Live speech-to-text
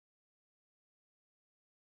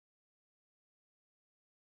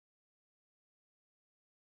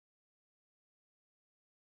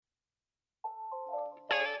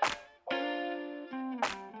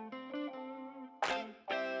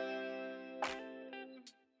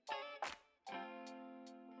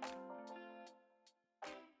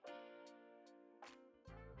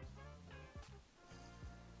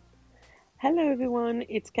Hello, everyone.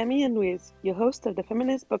 It's Camille and Lou, your host of the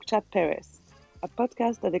Feminist Book Chat Paris, a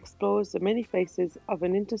podcast that explores the many faces of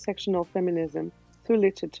an intersectional feminism through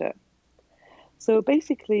literature. So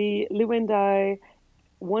basically, Lou and I,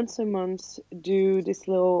 once a month, do this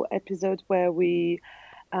little episode where we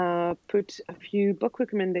put a few book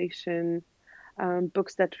recommendation,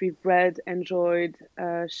 books that we've read, enjoyed,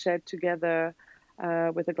 shared together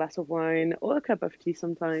with a glass of wine or a cup of tea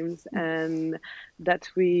sometimes, and that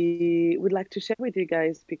we would like to share with you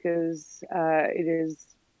guys because it is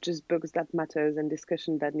just books that matters and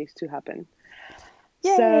discussion that needs to happen.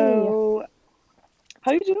 Yay! So,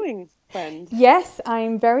 how are you doing, friend? Yes,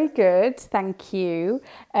 I'm very good, thank you.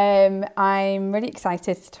 I'm really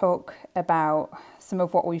excited to talk about some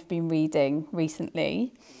of what we've been reading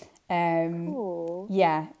recently. Um, Cool.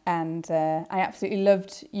 yeah, and I absolutely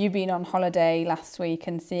loved you being on holiday last week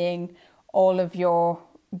and seeing all of your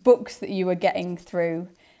books that you were getting through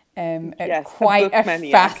at Yes, a quite book a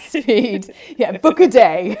maniac. fast speed. Yeah, book a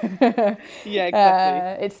day. Yeah,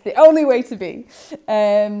 exactly. It's the only way to be.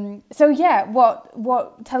 So yeah,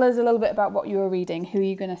 what? Tell us a little bit about what you were reading. Who are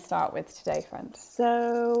you going to start with today, friend?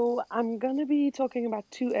 So I'm gonna be talking about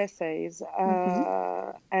two essays,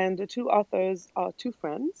 and the two authors are two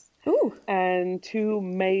friends Ooh, and two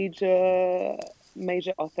major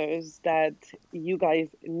authors that you guys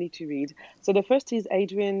need to read. So the first is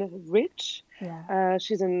Adrienne Rich. yeah.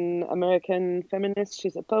 She's an American feminist.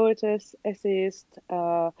 She's a poetess, essayist.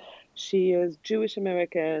 She is Jewish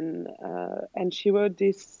American, and she wrote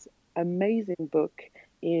this amazing book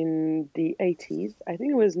in the 80s. I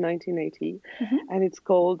think it was 1980, and it's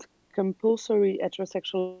called Compulsory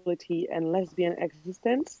Heterosexuality and Lesbian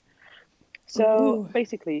Existence. So Ooh,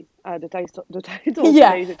 basically, the title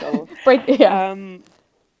yeah. says it all. But yeah. Um,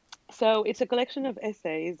 so it's a collection of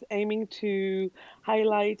essays aiming to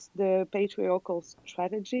highlight the patriarchal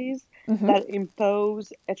strategies that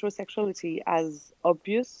impose heterosexuality as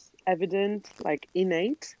obvious, evident, like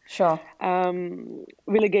innate, Sure.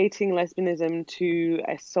 relegating lesbianism to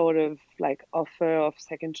a sort of like offer of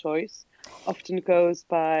second choice, often caused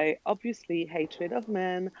by obviously hatred of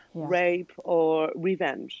men, Yeah. rape, or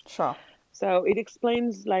revenge. Sure. So it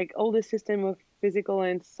explains like all the system of physical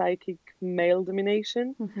and psychic male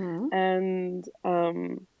domination and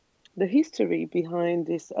the history behind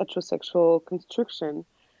this heterosexual construction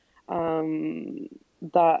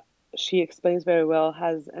that she explains very well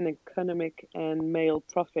has an economic and male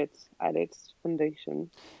profit at its foundation.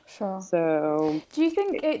 Sure. So, Do you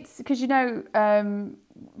think it's because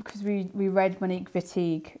because we read Monique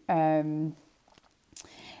Wittig,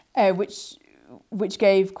 which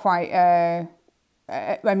gave quite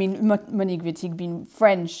I mean, Monique Wittig being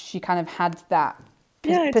French, she kind of had that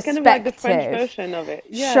yeah, it's kind of like the French perspective. version of it.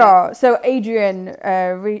 Yeah, Sure. So Adrienne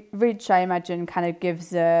Rich, I imagine, kind of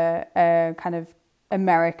gives a kind of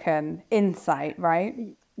American insight, right?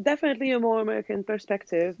 definitely a more American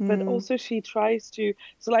perspective, but also she tries to.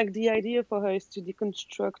 So, like, the idea for her is to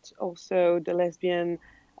deconstruct also the lesbian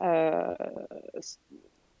uh,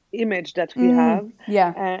 image that we have,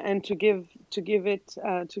 Yeah. and to give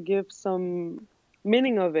some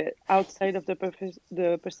meaning of it outside of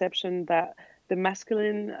the perception that the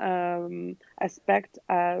masculine aspect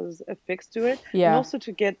as affixed to it, and Yeah. also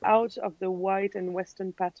to get out of the white and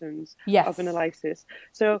Western patterns of Yes. analysis.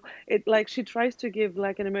 So it like she tries to give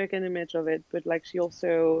like an American image of it, but like she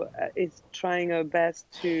also is trying her best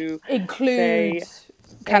to Include say,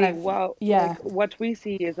 kind hey, of, well, like yeah. what we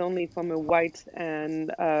see is only from a white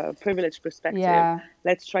and privileged perspective. Yeah.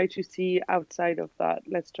 Let's try to see outside of that.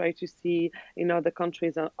 Let's try to see in other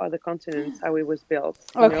countries, other continents, how it was built.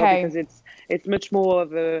 You know, Okay. because it's much more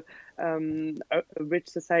of a rich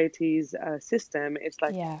society's system. It's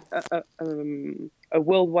like Yeah. a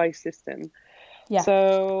worldwide system. Yeah.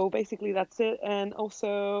 So basically, that's it. And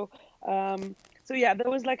also, um, so yeah, there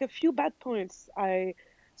was like a few bad points.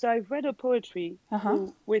 I've read her poetry,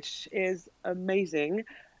 which is amazing,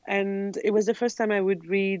 and it was the first time I would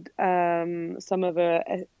read some of her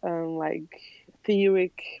like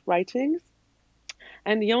theoric writings.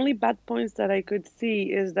 And the only bad points that I could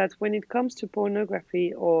see is that when it comes to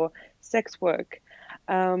pornography or sex work,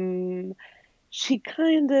 um, she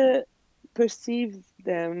kind of perceives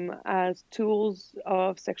them as tools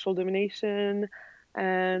of sexual domination,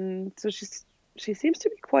 and so she seems to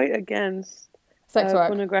be quite against Sex work.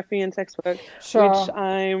 pornography and sex work, which Sure.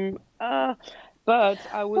 I'm. But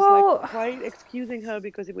I was like Well, quite excusing her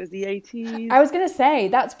because it was the 80s, I was going to say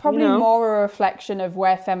that's you probably know. more a reflection of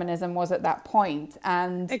where feminism was at that point,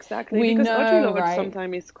 and Exactly, we because Audre know, Lorde right?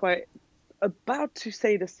 sometimes is quite about to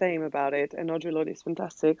say the same about it, and Audre Lorde is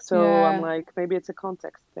fantastic. So I'm Yeah. like, maybe it's a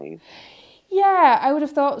context thing. Yeah, I would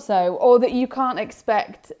have thought so. Or that you can't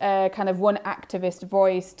expect kind of one activist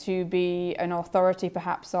voice to be an authority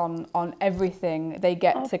perhaps on everything. They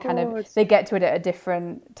get Of to course. they get to it at a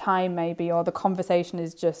different time maybe, or the conversation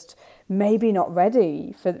is just maybe not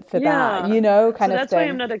ready for that, Yeah. you know, So kind of that's why I'm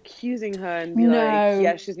thing. not accusing her and be like, No.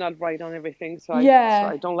 yeah, she's not right on everything, so Yeah.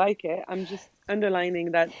 I don't like it. I'm just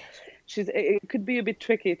underlining that it could be a bit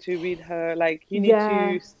tricky to read her. Like you need Yeah.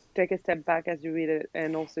 to take a step back as you read it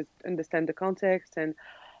and also understand the context and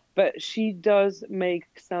but she does make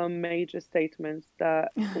some major statements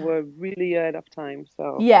that were really ahead of time.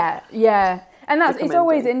 So Yeah, yeah, and that's it's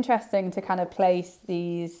always recommending. interesting to kind of place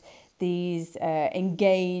these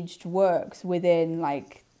engaged works within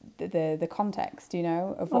like the context, you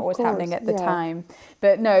know, of what Of was happening course, at the yeah, time.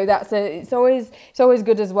 But no, it's always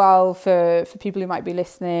good as well for people who might be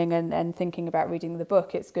listening and thinking about reading the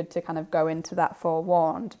book. It's good to kind of go into that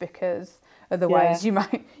forewarned because yeah, otherwise you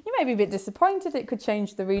might be a bit disappointed. It could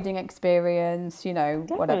change the reading experience, you know,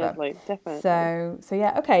 whatever. definitely, definitely. So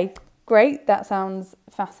yeah, okay. Great, that sounds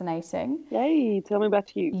fascinating. Yay! Tell me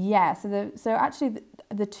about you. Yeah, so actually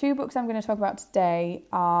the two books I'm going to talk about today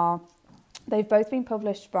they've both been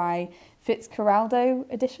published by Fitzcarraldo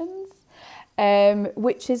Editions,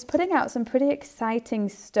 which is putting out some pretty exciting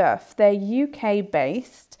stuff. They're UK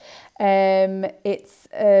based. It's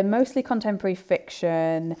mostly contemporary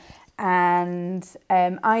fiction and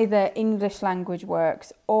either English language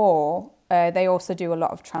works or they also do a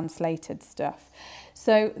lot of translated stuff.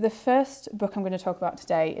 So the first book I'm going to talk about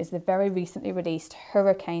today is the very recently released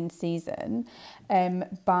Hurricane Season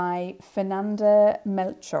by Fernanda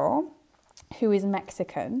Melchor, who is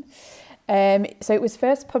Mexican. So it was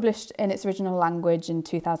first published in its original language in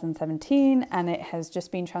 2017 and it has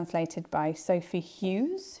just been translated by Sophie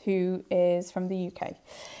Hughes, who is from the UK.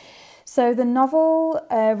 So the novel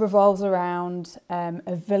revolves around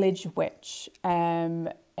a village witch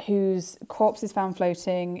whose corpse is found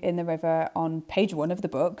floating in the river on page 1 of the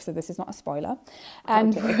book, so this is not a spoiler.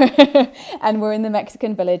 And, Okay. and we're in the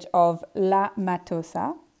Mexican village of La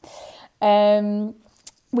Matosa.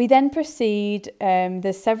 We then proceed,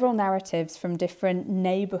 there's several narratives from different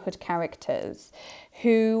neighbourhood characters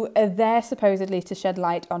who are there supposedly to shed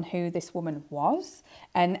light on who this woman was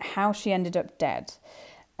and how she ended up dead.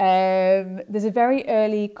 There's a very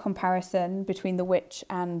early comparison between the witch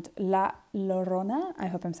and La Llorona, I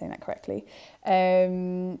hope I'm saying that correctly,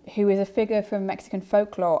 who is a figure from Mexican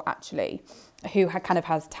folklore actually, who kind of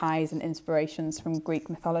has ties and inspirations from Greek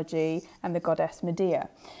mythology and the goddess Medea.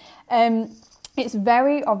 It's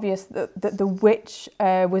very obvious that the witch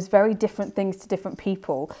was very different things to different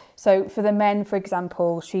people. So for the men, for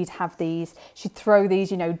example, she'd throw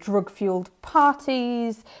these, drug-fueled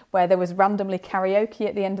parties where there was randomly karaoke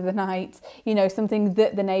at the end of the night, something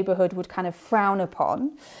that the neighbourhood would kind of frown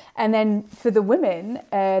upon. And then for the women,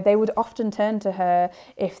 they would often turn to her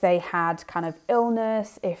if they had kind of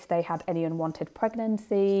illness, if they had any unwanted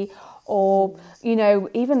pregnancy, or,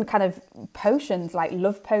 even kind of potions like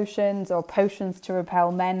love potions or potions to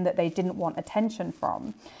repel men that they didn't want attention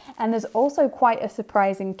from. And there's also quite a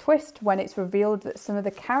surprising twist when it's revealed that some of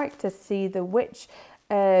the characters see the witch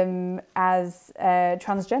as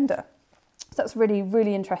transgender. So that's really,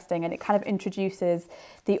 really interesting, and it kind of introduces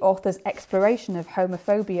the author's exploration of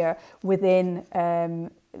homophobia within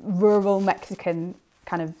rural Mexican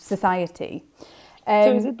kind of society.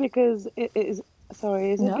 So is it because it is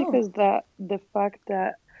sorry, is it No. because that the fact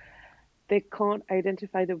that they can't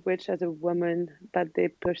identify the witch as a woman, that they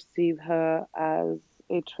perceive her as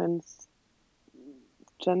a transgender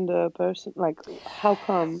person? Like, how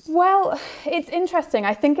come? Well, it's interesting.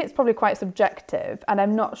 I think it's probably quite subjective, and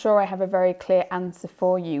I'm not sure I have a very clear answer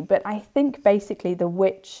for you. But I think basically the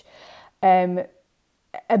witch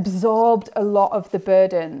absorbed a lot of the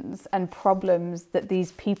burdens and problems that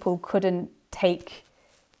these people couldn't take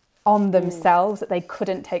on themselves, that they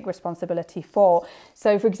couldn't take responsibility for.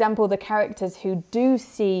 So, for example, the characters who do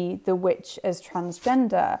see the witch as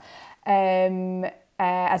transgender,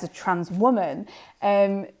 as a trans woman,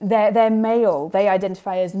 they're male. They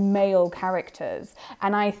identify as male characters,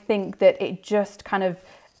 and I think that it just kind of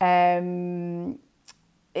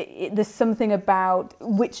there's something about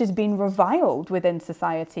which has been reviled within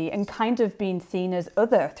society and kind of been seen as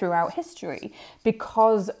other throughout history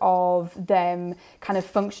because of them kind of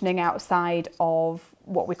functioning outside of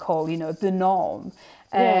what we call, the norm.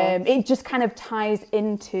 Yeah. It just kind of ties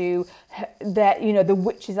into that, the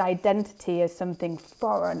witch's identity as something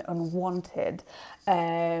foreign, unwanted,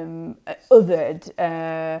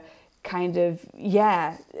 othered, kind of,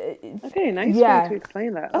 yeah. Okay, nice way Yeah. to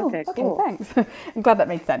explain that. Oh, Okay, okay, cool. thanks. I'm glad that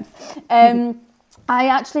made sense. I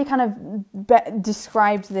actually kind of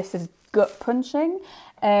described this as gut punching,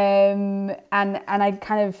 and I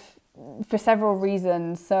kind of, for several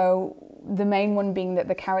reasons. So the main one being that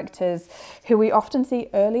the characters, who we often see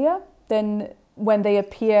earlier than when they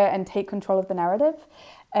appear and take control of the narrative,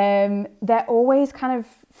 they're always kind of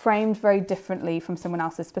framed very differently from someone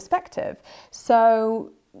else's perspective.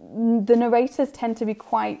 So the narrators tend to be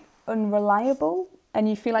quite unreliable, and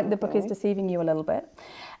you feel like the book is deceiving you a little bit.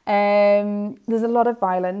 There's a lot of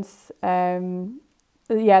violence.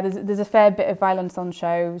 There's a fair bit of violence on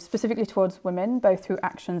show, specifically towards women, both through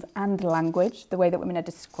actions and language, the way that women are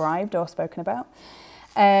described or spoken about.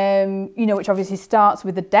 Which obviously starts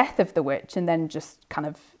with the death of the witch and then just kind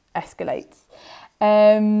of escalates.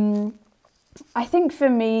 I think for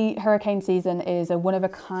me, Hurricane Season is a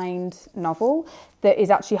one-of-a-kind novel that is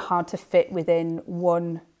actually hard to fit within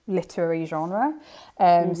one literary genre.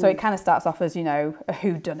 So it kind of starts off as, a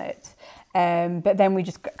whodunit. But then we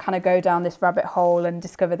just kind of go down this rabbit hole and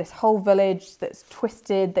discover this whole village that's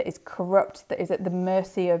twisted, that is corrupt, that is at the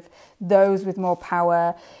mercy of those with more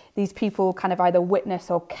power. These people kind of either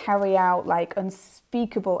witness or carry out like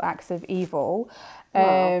unspeakable acts of evil.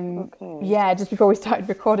 Yeah, just before we started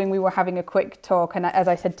recording, we were having a quick talk, and as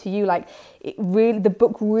I said to you, like the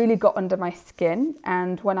book really got under my skin.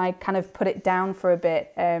 And when I kind of put it down for a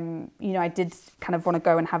bit, I did kind of want to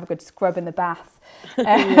go and have a good scrub in the bath.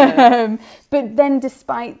 But then,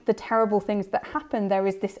 despite the terrible things that happen, there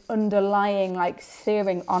is this underlying, like,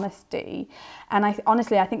 searing honesty. And I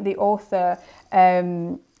think the author.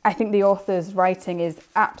 I think the author's writing is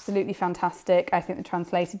absolutely fantastic. I think the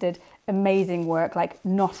translator did amazing work, like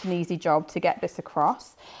not an easy job to get this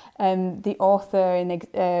across. The author,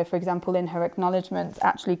 for example, in her acknowledgements,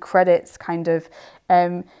 actually credits kind of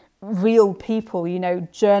real people,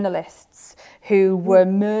 journalists who were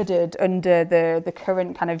murdered under the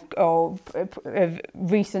current kind of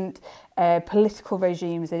recent political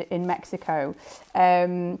regimes in Mexico.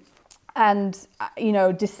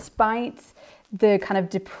 Despite the kind of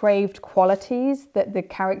depraved qualities that the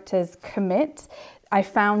characters commit, I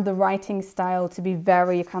found the writing style to be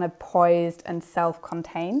very kind of poised and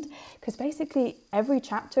self-contained, because basically every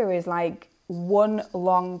chapter is like one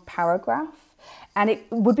long paragraph, and it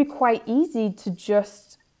would be quite easy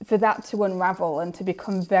for that to unravel and to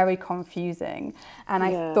become very confusing. And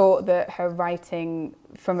I thought that her writing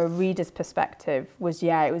from a reader's perspective was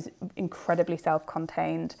incredibly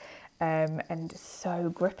self-contained. And so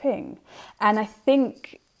gripping. And I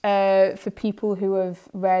think for people who have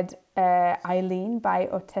read Eileen by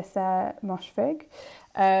Ottessa Moshfegh,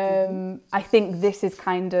 I think this is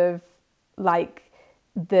kind of like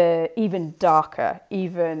the even darker,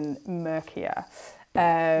 even murkier.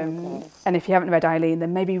 And if you haven't read Eileen,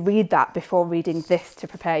 then maybe read that before reading this to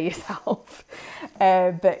prepare yourself.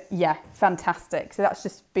 But yeah, fantastic. So that's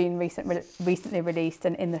just been recently released,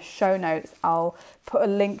 and in the show notes I'll put a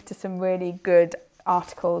link to some really good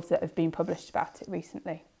articles that have been published about it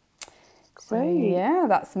recently. So yeah,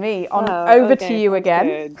 that's me. Over to you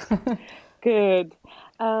again. Good.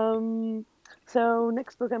 So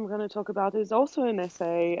next book I'm going to talk about is also an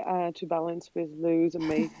essay to balance with Lou's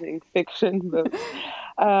amazing fiction book.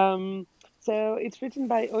 So it's written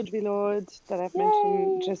by Audre Lorde, that I've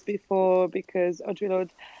mentioned just before, because Audre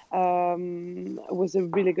Lorde was a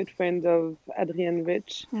really good friend of Adrienne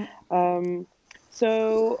Rich.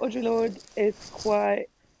 So Audre Lorde is quite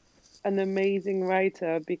an amazing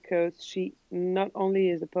writer because she not only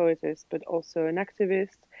is a poetess but also an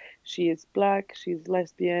activist. She is Black, she's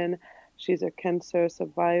lesbian, she's a cancer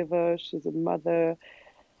survivor, she's a mother,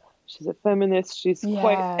 she's a feminist, she's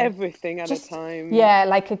quite everything at a time. Yeah,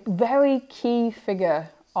 like a very key figure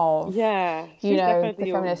of, she's definitely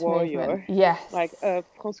the feminist a warrior. Movement. Yes. Like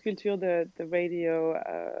France Culture, the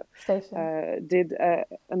radio station, did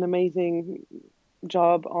an amazing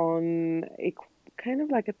job on a kind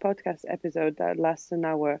of like a podcast episode that lasts an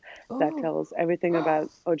hour that tells everything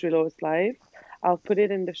about Audre Lorde's life. I'll put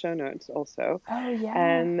it in the show notes also.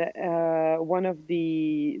 And one of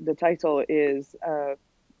the title is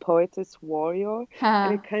Poetess Warrior,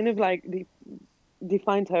 and it kind of like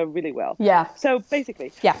defined her really well. So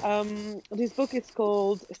basically, this book is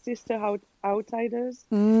called Sister Outsiders,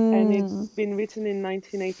 and it's been written in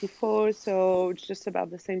 1984, so just about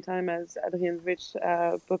the same time as Adrienne Rich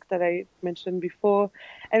book that I mentioned before.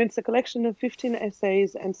 And it's a collection of 15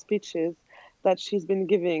 essays and speeches that she's been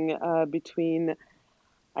giving between,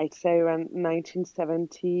 I'd say, around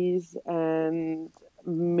 1970s and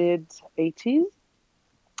mid-80s.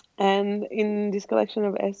 And in this collection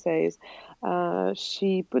of essays,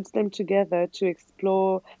 she puts them together to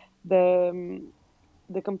explore the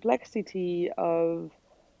complexity of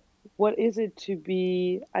what is it to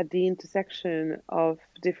be at the intersection of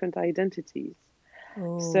different identities?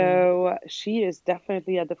 Ooh. So she is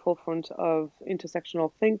definitely at the forefront of intersectional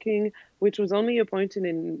thinking, which was only appointed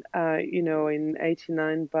in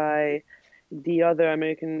 89 by the other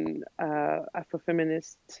American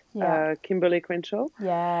Afrofeminist, Yeah. Kimberly Crenshaw.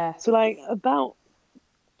 Yes. So like about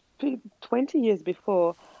 20 years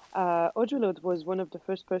before, Audre Lorde was one of the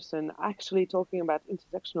first person actually talking about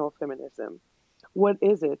intersectional feminism. What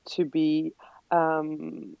is it to be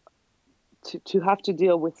um, to have to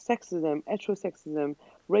deal with sexism, heterosexism,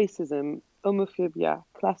 racism, homophobia,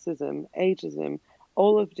 classism, ageism,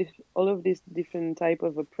 all of these different type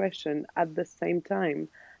of oppression at the same time?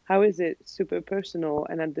 How is it super personal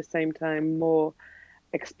and at the same time more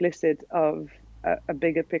explicit of a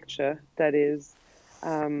bigger picture that is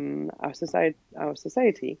our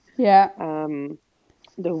society, Yeah. um,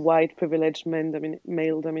 the white privileged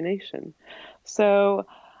male domination. So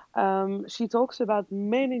she talks about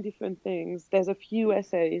many different things. There's a few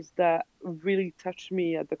essays that really touch me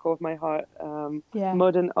at the core of my heart, Yeah.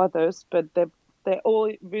 more than others, but they're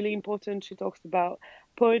all really important. She talks about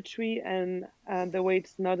poetry and the way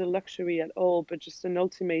it's not a luxury at all, but just an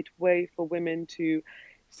ultimate way for women to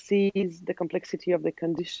seize the complexity of the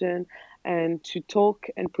condition and to talk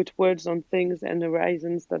and put words on things and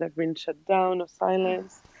horizons that have been shut down or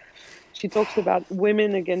silenced. She talks about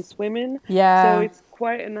women against women. So Yeah. it's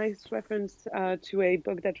quite a nice reference to a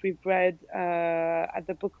book that we've read at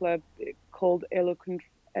the book club called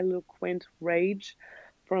Eloquent Rage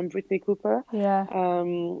from Brittany Cooper. Yeah.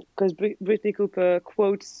 Because Brittany Cooper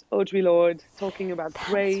quotes Audre Lorde talking about That's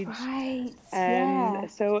rage. right. And Yeah.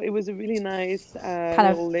 so it was a really nice Kind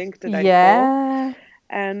of. little link that I saw. Yeah.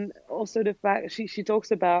 And also the fact she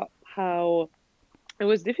talks about how it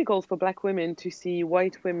was difficult for Black women to see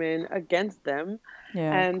white women against them. Yeah,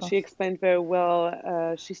 of And she course. explained very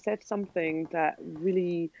well. She said something that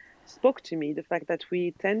really spoke to me, the fact that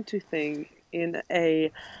we tend to think in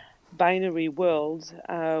a binary world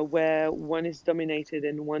where one is dominated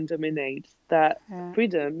and one dominates, that Yeah.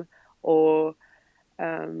 freedom or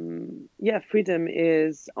freedom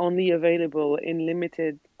is only available in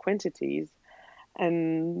limited quantities,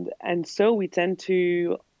 and so we tend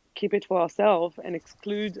to keep it for ourselves and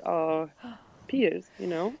exclude our peers.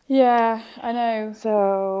 Yeah, I know.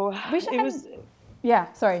 So Wish I it hadn't. was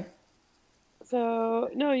Yeah, sorry. so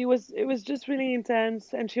no, it was just really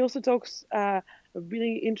intense. And she also talks a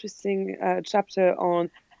really interesting chapter on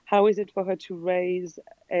how is it for her to raise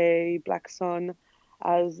a Black son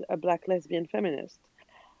as a Black lesbian feminist.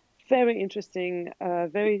 Very interesting,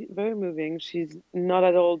 very, very moving. She's not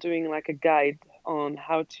at all doing like a guide on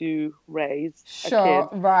how to raise a Sure,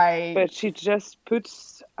 kid, right. but she just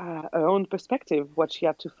puts her own perspective, what she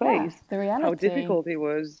had to Yeah, face, the how reality. difficult it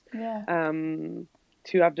was Yeah.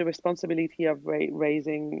 to have the responsibility of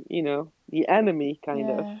raising, the enemy, kind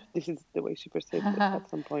of. Yeah. This is the way she perceived it at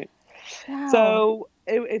some point. Wow. So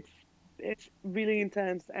it's really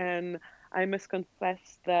intense, and I must confess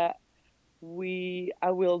that I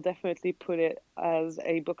will definitely put it as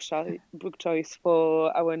a book choice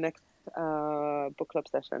for our next book club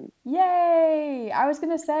session. Yay! I was going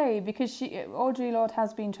to say, because Audre Lorde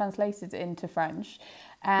has been translated into French,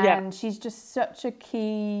 Yeah. and she's just such a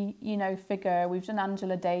key, figure. We've done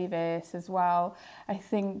Angela Davis as well. I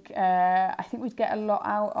think we'd get a lot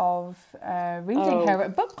out of reading Oh, her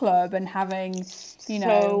at book club and having,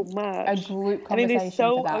 so a much. group And it is conversation for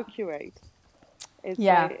so that. accurate. It's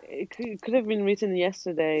Yeah. like it could have been written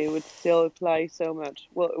yesterday, it would still apply so much.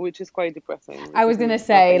 Well, which is quite depressing I because was it going to means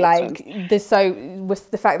nothing say, has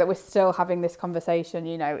changed. the fact that we're still having this conversation,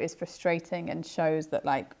 is frustrating and shows that,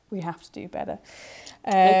 we have to do better.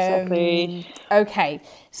 Exactly. Okay,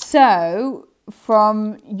 so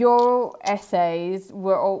from your essays,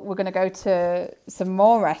 we're going to go to some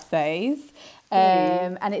more essays,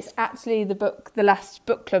 and it's actually the last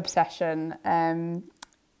book club session.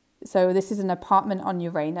 So this is An Apartment on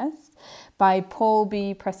Uranus by Paul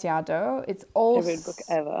B. Preciado. It's Favorite book also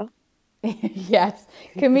ever. yes,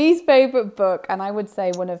 Camille's favourite book, and I would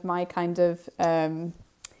say one of my kind of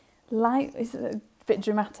life. Is it a bit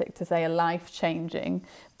dramatic to say a life-changing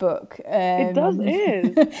book? It does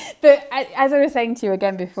is. But as I was saying to you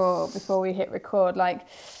again before we hit record,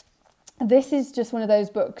 this is just one of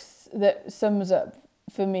those books that sums up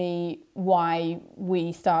for me why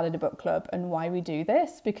we started a book club and why we do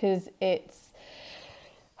this, because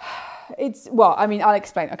I'll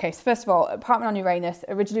explain. Okay, so first of all, Apartment on Uranus,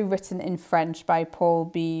 originally written in French by Paul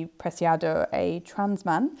B. Preciado, a trans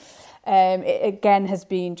man. It again has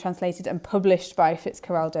been translated and published by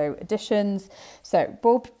Fitzcarraldo Editions. So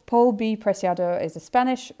Paul B. Preciado is a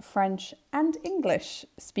Spanish, French and English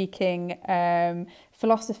speaking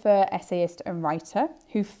philosopher, essayist and writer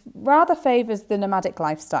who rather favours the nomadic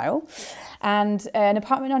lifestyle. And An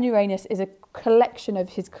Apartment on Uranus is a collection of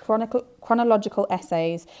his chronological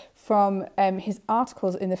essays from his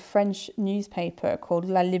articles in the French newspaper called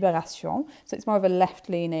La Libération. So it's more of a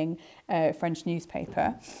left-leaning French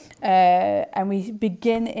newspaper. And we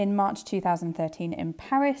begin in March 2013 in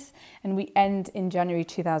Paris and we end in January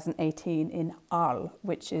 2018 in Arles,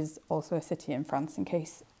 which is also a city in France, in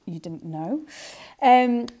case you didn't know.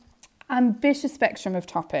 Ambitious spectrum of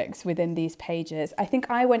topics within these pages. I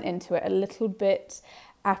think I went into it a little bit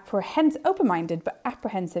open-minded but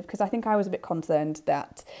apprehensive, because I think I was a bit concerned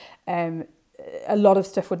that a lot of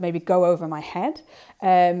stuff would maybe go over my head,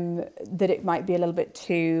 that it might be a little bit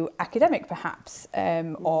too academic perhaps,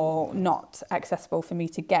 or not accessible for me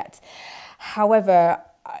to get. However,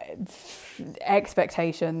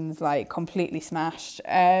 expectations like completely smashed.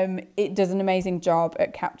 It does an amazing job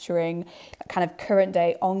at capturing kind of current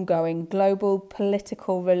day ongoing global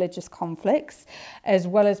political religious conflicts, as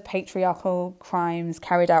well as patriarchal crimes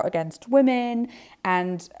carried out against women,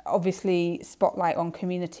 and obviously spotlight on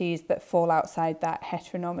communities that fall outside that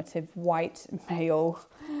heteronormative white male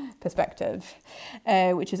perspective,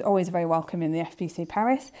 which is always very welcome in the FBC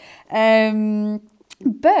Paris.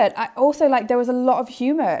 But I also there was a lot of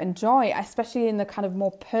humour and joy, especially in the kind of more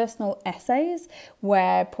personal essays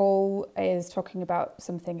where Paul is talking about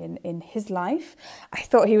something in his life. I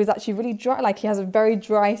thought he was actually really dry, he has a very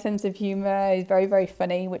dry sense of humour. He's very, very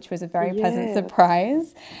funny, which was a very pleasant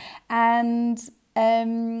surprise. And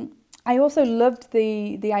I also loved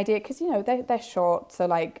the idea, because, they're short.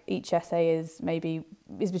 So each essay is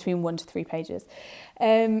between 1 to 3 pages.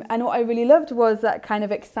 And what I really loved was that kind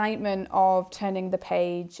of excitement of turning the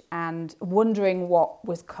page and wondering what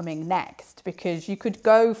was coming next, because you could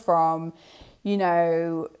go from,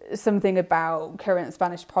 something about current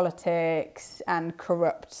Spanish politics and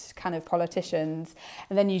corrupt kind of politicians,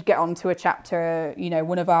 and then you'd get onto a chapter,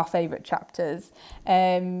 one of our favourite chapters,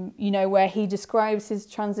 where he describes his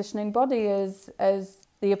transitioning body as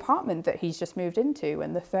the apartment that he's just moved into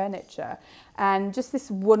and the furniture, and just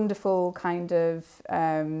this wonderful kind of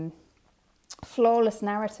flawless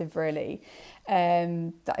narrative, really,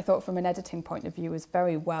 that I thought from an editing point of view was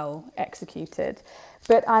very well executed.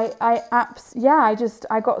 But I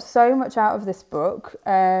got so much out of this book.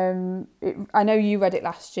 I know you read it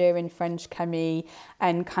last year in French, Camille,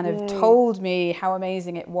 and kind of told me how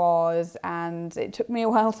amazing it was, and it took me a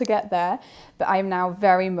while to get there, but I am now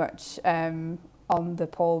very much on the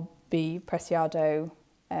Paul B. Preciado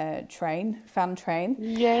fan train.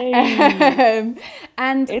 Yay!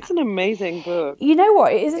 And it's an amazing book. You know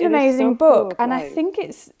what? It is an amazing book, and I think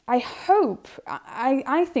it's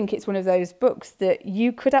one of those books that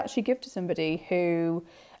you could actually give to somebody who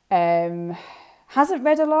hasn't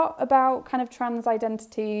read a lot about kind of trans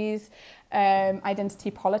identities,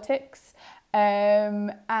 identity politics,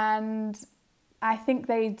 and I think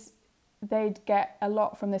they'd get a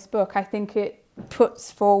lot from this book. I think it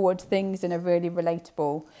puts forward things in a really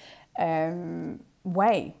relatable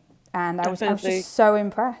way, and I was just so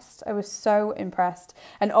impressed. I was so impressed.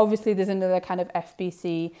 And obviously there's another kind of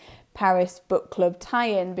FBC Paris book club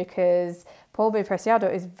tie-in, because Paul B.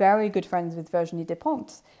 Preciado is very good friends with Virginie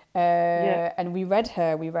Despentes, and we read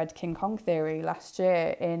King Kong Theory last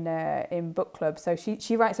year in book club. So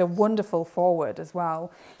she writes a wonderful foreword as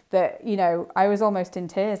well that, I was almost in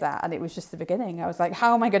tears at, and it was just the beginning. I was like,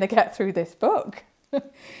 how am I going to get through this book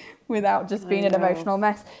without just being an emotional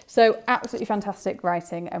mess? So absolutely fantastic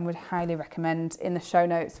writing, and would highly recommend. In the show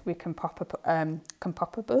notes we can pop a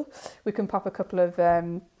couple of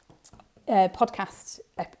podcast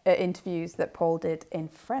interviews that Paul did in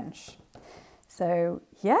French. So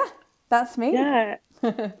yeah, that's me. Yeah,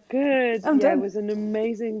 good. I'm done. It was an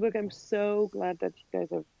amazing book. I'm so glad that you guys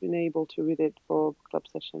have been able to read it for club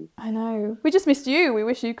session. I know. We just missed you. We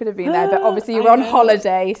wish you could have been there, but obviously you were on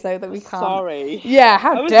holiday, so that we can't. Sorry. Yeah,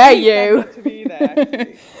 how dare you? To be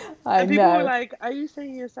there. I and people know. were like, "Are you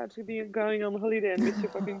saying you're sad to be going on holiday and miss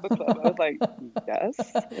your fucking book club?" I was like,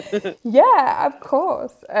 "Yes." Yeah, of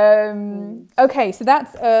course. Okay, so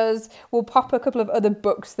that's us. We'll pop a couple of other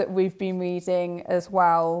books that we've been reading as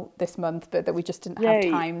well this month, but that we just didn't have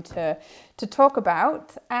time to talk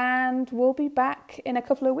about. And we'll be back in a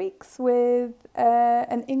couple of weeks with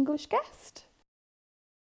an English guest.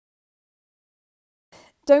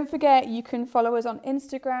 Don't forget, you can follow us on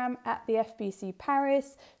Instagram at the FBC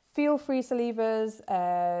Paris. Feel free to leave us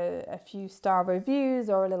a few star reviews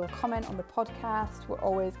or a little comment on the podcast. We're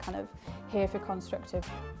always kind of here for constructive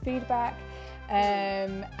feedback.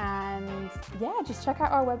 And yeah, just check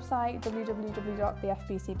out our website,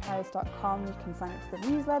 www.thefbcparis.com. You can sign up to the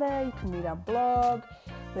newsletter, you can read our blog,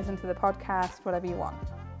 listen to the podcast, whatever you want.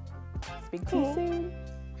 Speak to you soon.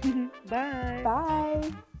 Bye.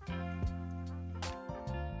 Bye.